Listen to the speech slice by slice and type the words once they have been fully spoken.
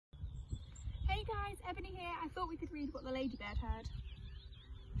Hey guys, Ebony here. I thought we could read what the ladybird heard.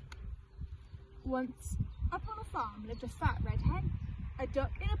 Once upon a farm lived a fat red hen, a duck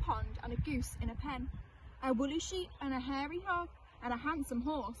in a pond and a goose in a pen, a woolly sheep and a hairy hog, and a handsome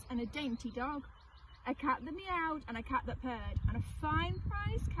horse and a dainty dog, a cat that meowed and a cat that purred, and a fine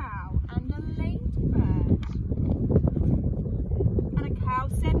prize cow and a ladybird. And a cow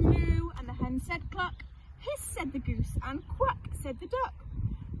said moo and the hen said cluck, hiss said the goose and quack said the duck.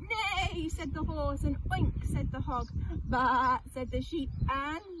 Neigh said the horse and oink said the hog, baa said the sheep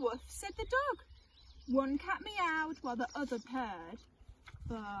and woof said the dog. One cat meowed while the other purred,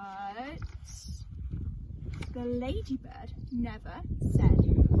 but the ladybird never said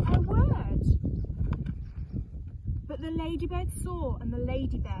a word. But the ladybird saw and the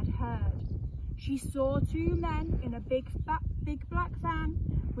ladybird heard. She saw two men in a big black van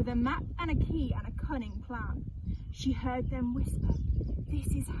with a map and a key and a cunning plan. She heard them whisper, "This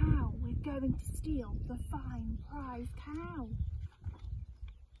is how we're going to steal the fine prize cow."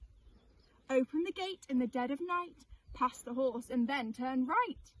 Open the gate in the dead of night, past the horse and then turn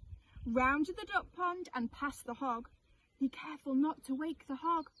right. Round to the duck pond and past the hog. Be careful not to wake the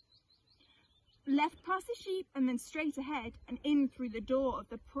hog. Left past the sheep and then straight ahead and in through the door of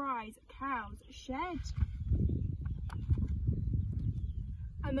the prize cow's shed.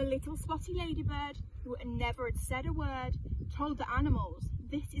 And the little spotty ladybird, who never had said a word, told the animals,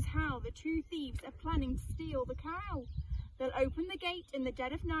 this is how the two thieves are planning to steal the cow. They'll open the gate in the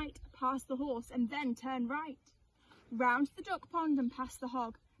dead of night, past the horse and then turn right. Round the duck pond and past the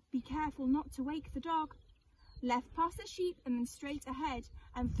hog. Be careful not to wake the dog. Left past the sheep and then straight ahead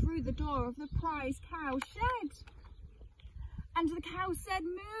and through the door of the prize cow shed. And the cow said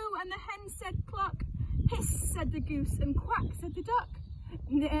moo and the hen said cluck. Hiss said the goose and quack said the duck.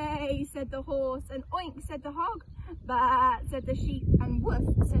 Neigh said the horse and oink said the hog. Baa said the sheep and woof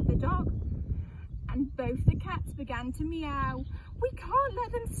said the dog. And both the cats began to meow. We can't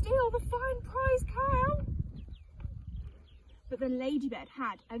let them steal the fine prize cow. But the ladybird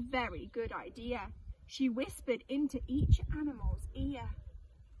had a very good idea. She whispered into each animal's ear.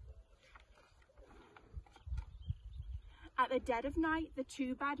 At the dead of night, the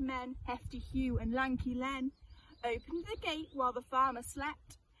two bad men, Hefty Hugh and Lanky Len, opened the gate while the farmer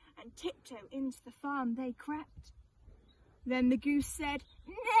slept, and tiptoe into the farm they crept. Then the goose said,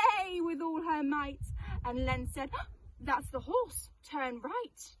 neigh, with all her might, and Len said, that's the horse, turn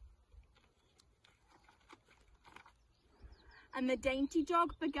right. And the dainty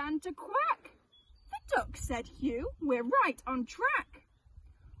dog began to quack. The duck said, Hugh, we're right on track.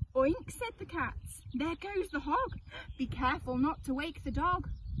 Oink, said the cats, there goes the hog, be careful not to wake the dog.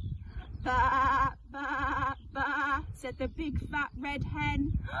 Baa, baa, baa, said the big fat red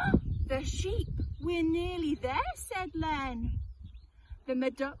hen. The sheep, we're nearly there, said Len. Then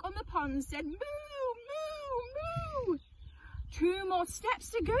the duck on the pond said, moo, moo, moo. 2 more steps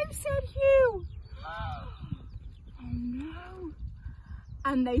to go, said Hugh. Oh no.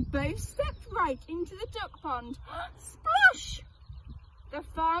 And they both stepped right into the duck pond. Splosh! The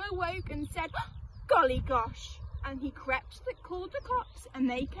farmer woke and said, golly gosh. And he called the cops and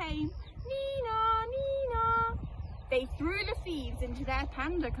they came. Nina, Nina. They threw the thieves into their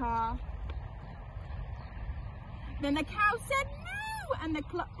panda car. Then the cow said moo and the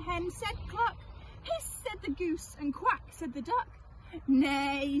hen said cluck. Hiss said the goose and quack said the duck.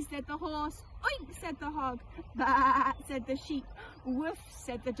 Neigh said the horse, oink said the hog, baa said the sheep, woof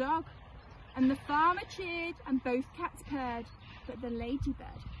said the dog. And the farmer cheered and both cats purred, but the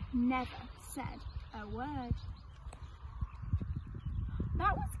ladybird never said a word.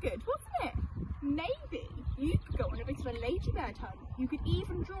 That was good, wasn't it? Maybe you could go on a bit of a ladybird hunt. You could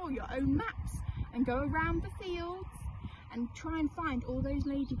even draw your own maps and go around the fields and try and find all those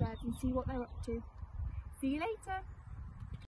ladybirds and see what they're up to. See you later.